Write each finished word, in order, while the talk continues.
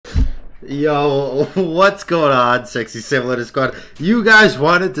Yo, what's going on, Sexy Simulator Squad? You guys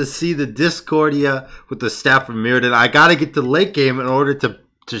wanted to see the Discordia with the staff from Mirrodin. I gotta get to the late game in order to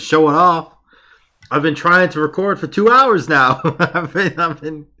show it off. I've been trying to record for 2 hours now. I've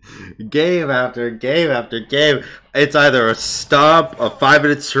been game after game after game. It's either a stomp, a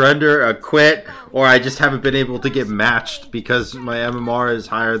 5-minute surrender, a quit, or I just haven't been able to get matched because my MMR is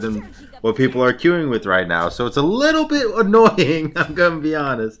higher than what people are queuing with right now. So it's a little bit annoying, I'm gonna be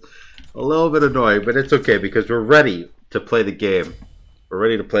honest. A little bit annoying, but it's okay because we're ready to play the game. We're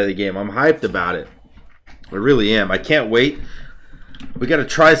ready to play the game. I'm hyped about it. I really am. I can't wait. We got to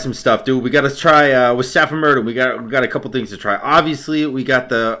try some stuff, dude. We got to try with Saffron Murder. We got a couple things to try. Obviously, we got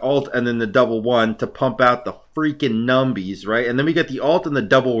the alt and then the double one to pump out the freaking numbies, right? And then we got the alt and the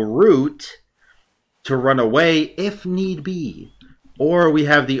double root to run away if need be. Or we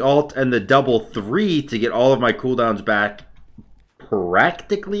have the alt and the double 3 to get all of my cooldowns back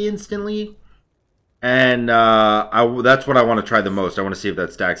practically instantly. And that's what I want to try the most. I want to see if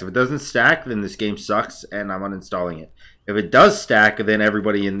that stacks. If it doesn't stack, then this game sucks and I'm uninstalling it. If it does stack, then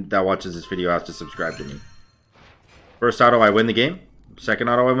everybody that watches this video has to subscribe to me. First auto, I win the game. Second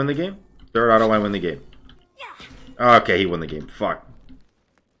auto, I win the game. Third auto, I win the game. Okay, he won the game. Fuck.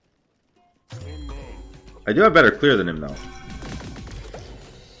 I do have better clear than him, though.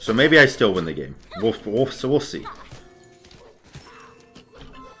 So maybe I still win the game. We'll see.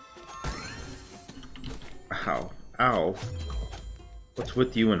 Ow. Ow. What's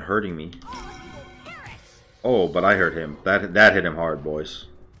with you and hurting me? Oh, but I hurt him. That hit him hard, boys.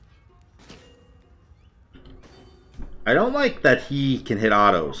 I don't like that he can hit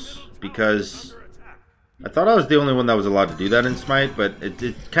autos, because I thought I was the only one that was allowed to do that in Smite, but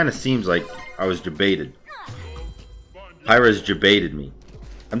it kind of seems like I was jebaited. Pyra's jebaited me.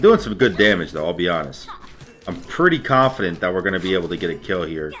 I'm doing some good damage, though, I'll be honest. I'm pretty confident that we're going to be able to get a kill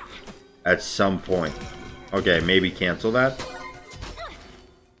here at some point. Okay, maybe cancel that.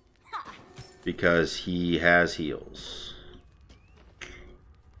 Because he has heals.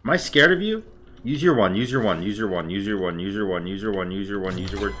 Am I scared of you? Use your one, use your one, use your one, use your one, use your one, use your one, use your one,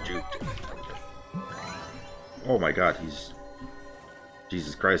 use your word, juked. Oh my god, he's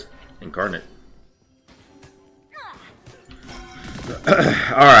Jesus Christ incarnate.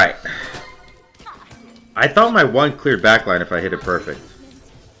 Alright. I thought my one cleared backline if I hit it perfect.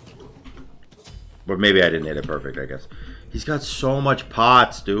 But maybe I didn't hit it perfect, I guess. He's got so much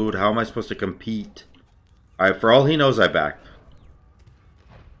pots, dude. How am I supposed to compete? Alright, for all he knows, I backed.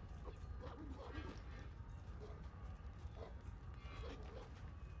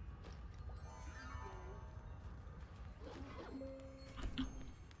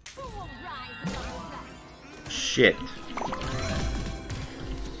 Shit.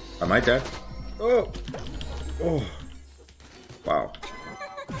 Am I dead? Oh. Oh. Wow.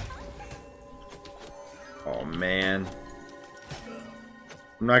 Oh, man.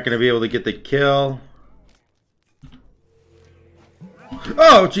 I'm not going to be able to get the kill.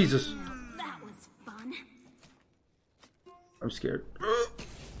 Oh, Jesus. That was fun. I'm scared.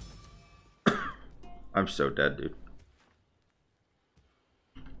 I'm so dead, dude.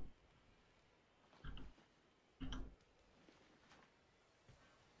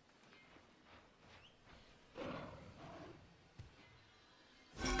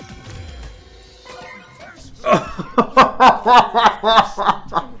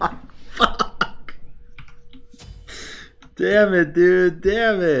 Fuck. Damn it, dude.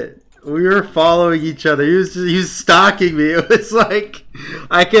 Damn it. We were following each other. He was stalking me. It was like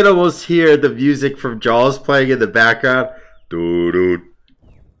I could almost hear the music from Jaws playing in the background.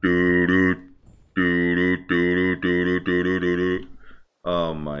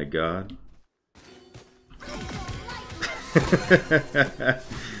 Oh my god.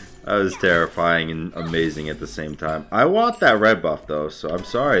 That was terrifying and amazing at the same time. I want that red buff though, so I'm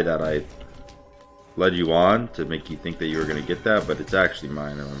sorry that I led you on to make you think that you were going to get that, but it's actually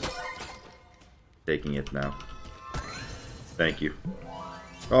mine and I'm taking it now. Thank you.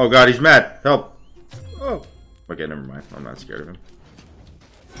 Oh god, he's mad. Help. Oh. Okay, never mind. I'm not scared of him.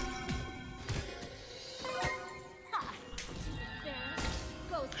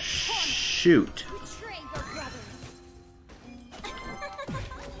 Shoot.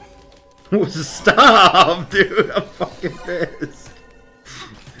 Stop, dude. I'm fucking pissed.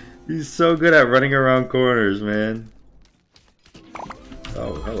 He's so good at running around corners, man.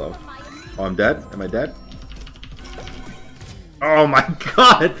 Oh, hello. Oh, I'm dead? Am I dead? Oh my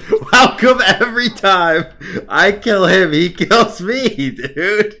god! How come every time I kill him, he kills me,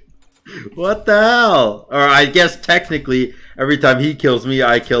 dude? What the hell? Or I guess technically, every time he kills me,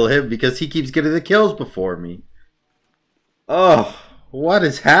 I kill him because he keeps getting the kills before me. Oh, What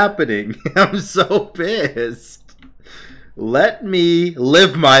is happening? I'm so pissed. Let me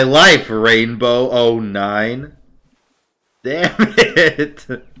live my life, Rainbow 09. Damn it.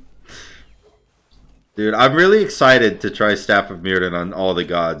 Dude, I'm really excited to try Staff of Mirrodin on all the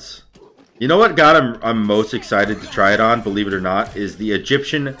gods. You know what god I'm most excited to try it on, believe it or not, is the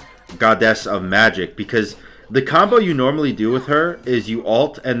Egyptian Goddess of Magic. Because the combo you normally do with her is you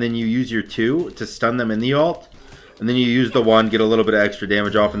ult and then you use your 2 to stun them in the ult. And then you use the 1, get a little bit of extra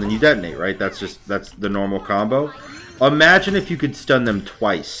damage off, and then you detonate, right? That's the normal combo. Imagine if you could stun them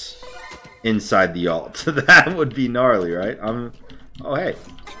twice inside the ult. That would be gnarly, right? Oh, hey.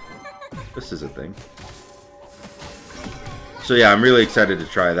 This is a thing. So yeah, I'm really excited to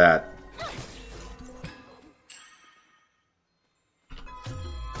try that.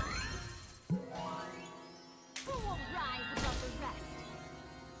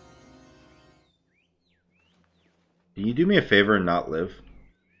 Can you do me a favor and not live?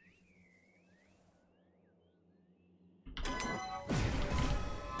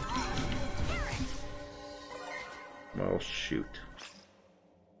 Well, shoot.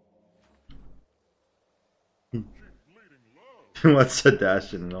 What's a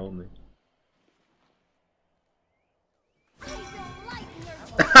dash and only?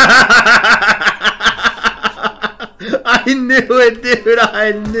 I knew it, dude.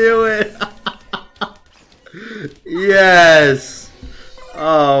 I knew it. Yes.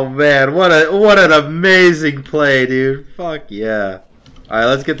 Oh man, what an amazing play, dude. Fuck yeah. All right,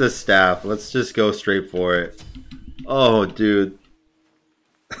 let's get the staff. Let's just go straight for it. Oh, dude.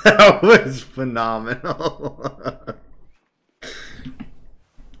 That was phenomenal.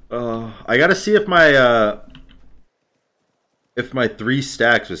 I gotta see if my 3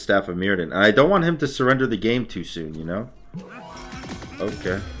 stacks with Staff of Mirrodin. And I don't want him to surrender the game too soon, you know?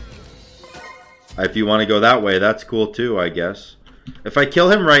 Okay. If you want to go that way, that's cool too, I guess. If I kill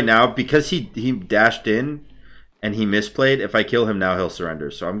him right now, because he dashed in and he misplayed, if I kill him now, he'll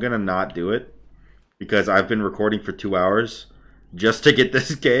surrender. So I'm gonna not do it. Because I've been recording for 2 hours just to get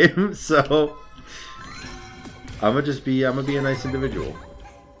this game. So I'm gonna be a nice individual.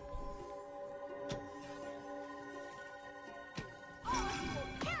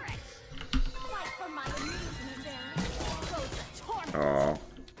 Oh.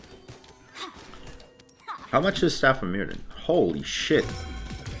 How much is Staff of Mirrodin? Holy shit.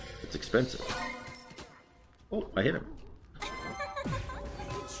 It's expensive. Oh, I hit him.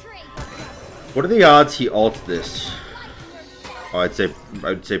 What are the odds he ults this? Oh, I'd say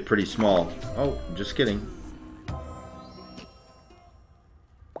pretty small. Oh, just kidding.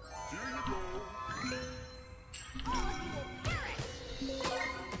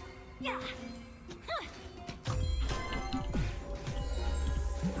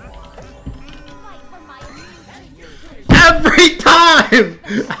 Every time!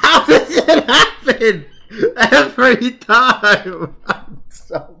 How does it happen? Every time! I'm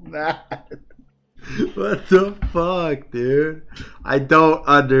so mad. What the fuck, dude? I don't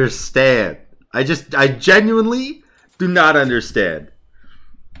understand. I genuinely do not understand.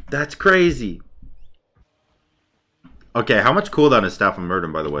 That's crazy. Okay, how much cooldown is Staff of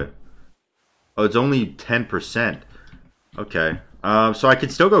Mirrodin, by the way? Oh, it's only 10%. Okay. So I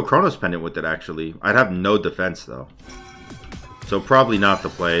could still go Chronos Pendant with it, actually. I'd have no defense, though. So probably not the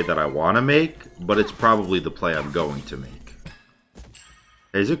play that I want to make, but it's probably the play I'm going to make.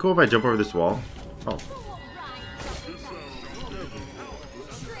 Hey, is it cool if I jump over this wall? Oh.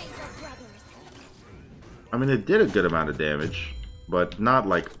 I mean, it did a good amount of damage, but not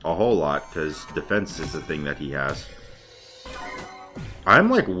like a whole lot, because defense is the thing that he has. I'm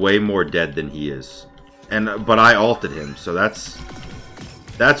like way more dead than he is. But I ulted him, so that's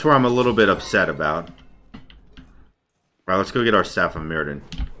where I'm a little bit upset about. Alright, let's go get our Staff of Mirrodin.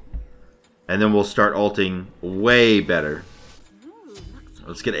 And then we'll start ulting way better.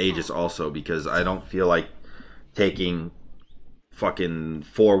 Let's get Aegis also, because I don't feel like taking fucking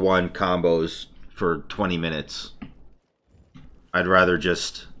 4-1 combos for 20 minutes. I'd rather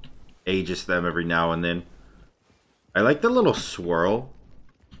just Aegis them every now and then. I like the little swirl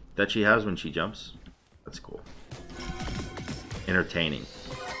that she has when she jumps. That's cool. Entertaining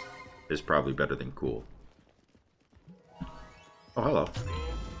is probably better than cool. Oh, hello.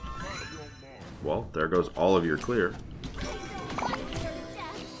 Well, there goes all of your clear.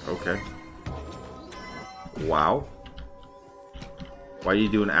 Okay. Wow. Why do you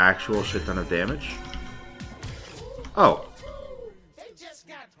do an actual shit ton of damage? Oh.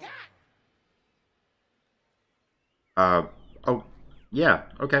 Oh, yeah,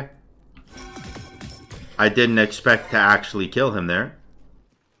 okay. I didn't expect to actually kill him there.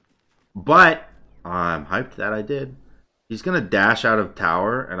 But I'm hyped that I did. He's gonna dash out of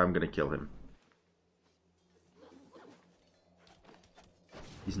tower, and I'm gonna kill him.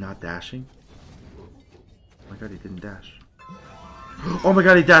 He's not dashing? Oh my god, he didn't dash. Oh my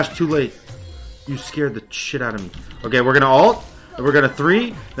god, he dashed too late. You scared the shit out of me. Okay, we're gonna ult, then we're gonna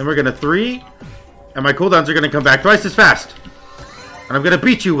 3, then we're gonna 3, and my cooldowns are gonna come back twice as fast. And I'm gonna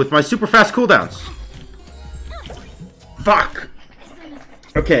beat you with my super fast cooldowns. Fuck!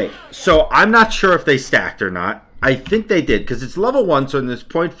 Okay, so I'm not sure if they stacked or not. I think they did, because it's level 1, so it's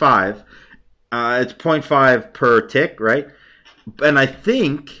 0.5. It's 0.5 per tick, right? And I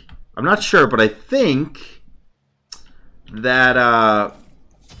think, I'm not sure, but I think that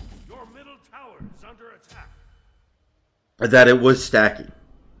Your middle tower is under attack. that it was stacking.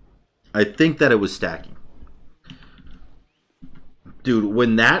 I think that it was stacking. Dude,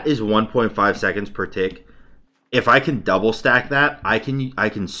 when that is 1.5 seconds per tick, if I can double stack that, I can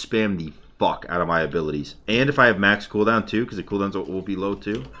spam the fuck out of my abilities. And if I have max cooldown too, because the cooldowns will be low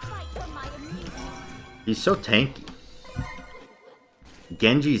too. He's so tanky.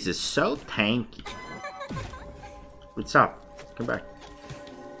 Genji's is so tanky. Wait, stop. Come back.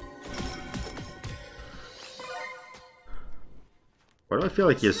 Why do I feel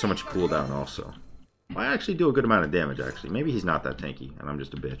like he has so much cooldown also? I actually do a good amount of damage, actually. Maybe he's not that tanky, and I'm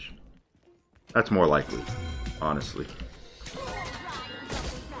just a bitch. That's more likely, honestly.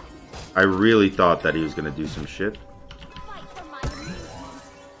 I really thought that he was going to do some shit.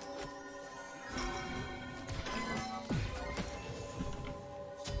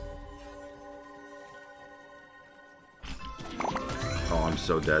 Oh, I'm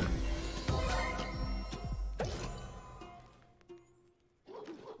so dead.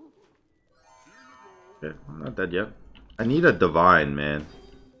 Okay, I'm not dead yet. I need a divine, man.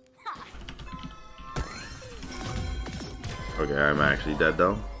 Okay, I'm actually dead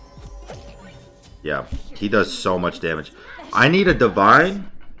though. Yeah, he does so much damage. I need a divine.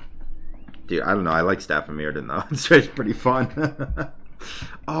 Dude, I don't know. I like Staff of Mirrodin though. It's pretty fun.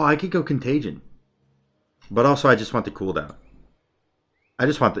 Oh, I could go Contagion. But also, I just want the cooldown. I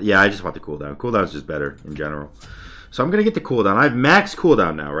just want the cooldown. Cooldown's just better in general. So I'm gonna get the cooldown. I have max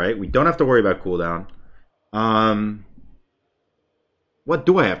cooldown now, right? We don't have to worry about cooldown. What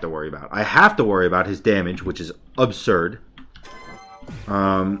do I have to worry about? I have to worry about his damage, which is absurd.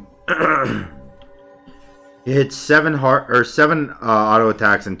 He hit 7 auto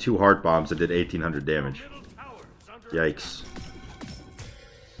attacks and 2 heart bombs that did 1800 damage. Yikes.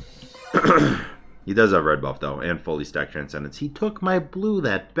 He does have red buff though, and fully stacked transcendence. He took my blue,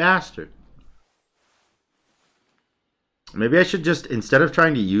 that bastard. Maybe I should just, instead of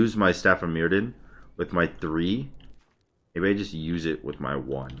trying to use my Staff of Mirrodin with my 3, maybe I just use it with my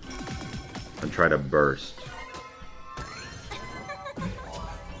 1 and try to burst.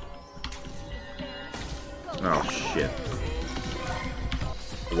 Oh shit.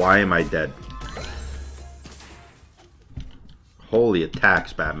 Why am I dead? Holy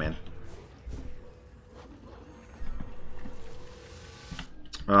attacks, Batman.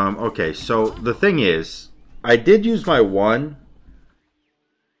 Okay, so the thing is, I did use my 1.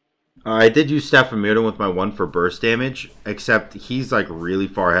 I did use Staff of Mirrodin with my 1 for burst damage, except he's like really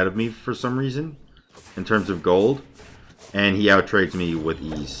far ahead of me for some reason in terms of gold, and he outtrades me with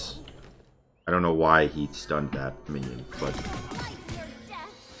ease. I don't know why he stunned that minion, but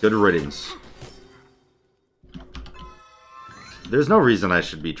good riddance. There's no reason I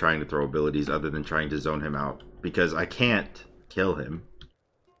should be trying to throw abilities other than trying to zone him out, because I can't kill him.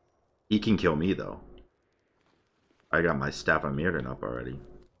 He can kill me though. I got my Staff of Mirrodin up already.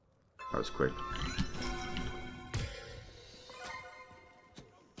 That was quick.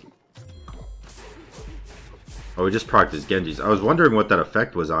 Oh, we just procced his Genjis. I was wondering what that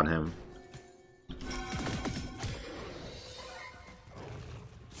effect was on him.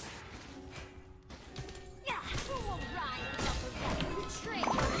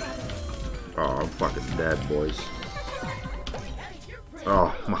 Oh, I'm fucking dead, boys.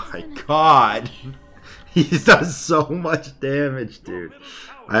 Oh my god. He does so much damage, dude.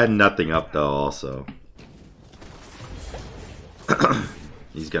 I had nothing up though, also.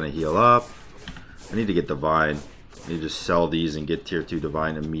 He's gonna heal up. I need to get Divine. I need to just sell these and get tier 2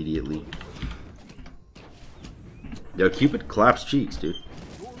 Divine immediately. Yo, Cupid claps cheeks, dude.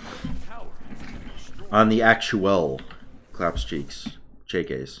 On the actual claps cheeks.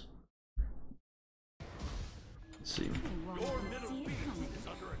 Cheques. Let's see.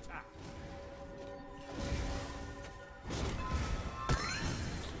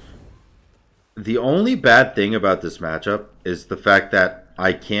 The only bad thing about this matchup is the fact that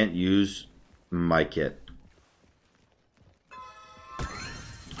I can't use my kit.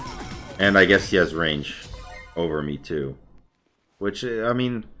 And I guess he has range over me too. Which, I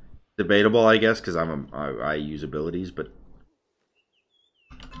mean, debatable, I guess, because I use abilities, but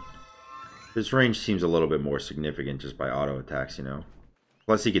his range seems a little bit more significant just by auto attacks, you know.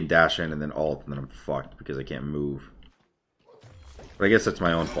 Plus he can dash in and then ult, and then I'm fucked because I can't move. But I guess that's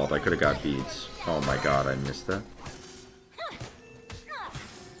my own fault. I could have got beads. Oh my god, I missed that.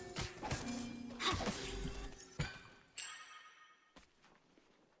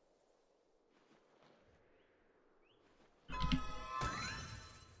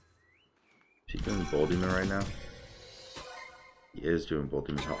 Is he doing Bull Demon right now? He is doing Bull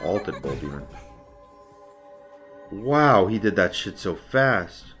Demon. How ulted Bull Demon? Wow, he did that shit so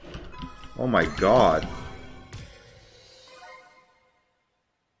fast. Oh my god.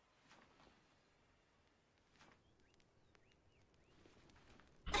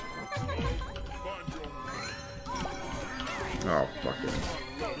 Oh, fuck it.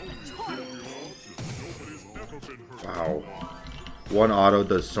 Wow. One auto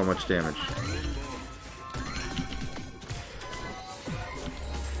does so much damage.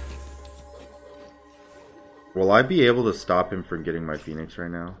 Will I be able to stop him from getting my Phoenix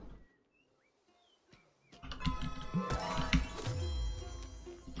right now?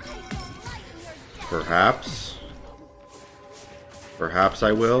 Perhaps. Perhaps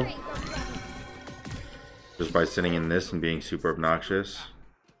I will. Just by sitting in this and being super obnoxious.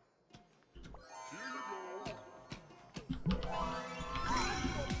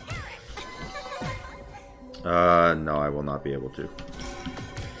 No, I will not be able to.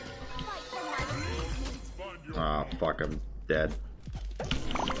 Ah, fuck, I'm dead.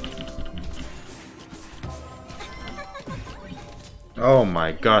 Oh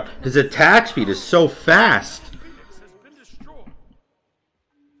my god. His attack speed is so fast.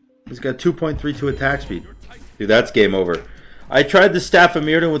 He's got 2.32 attack speed. Dude, that's game over. I tried the Staff of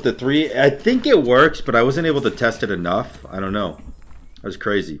Mirrodin with the 3. I think it works, but I wasn't able to test it enough. I don't know. That was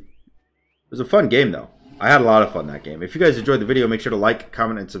crazy. It was a fun game, though. I had a lot of fun that game. If you guys enjoyed the video, make sure to like,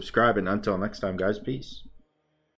 comment, and subscribe. And until next time, guys, peace.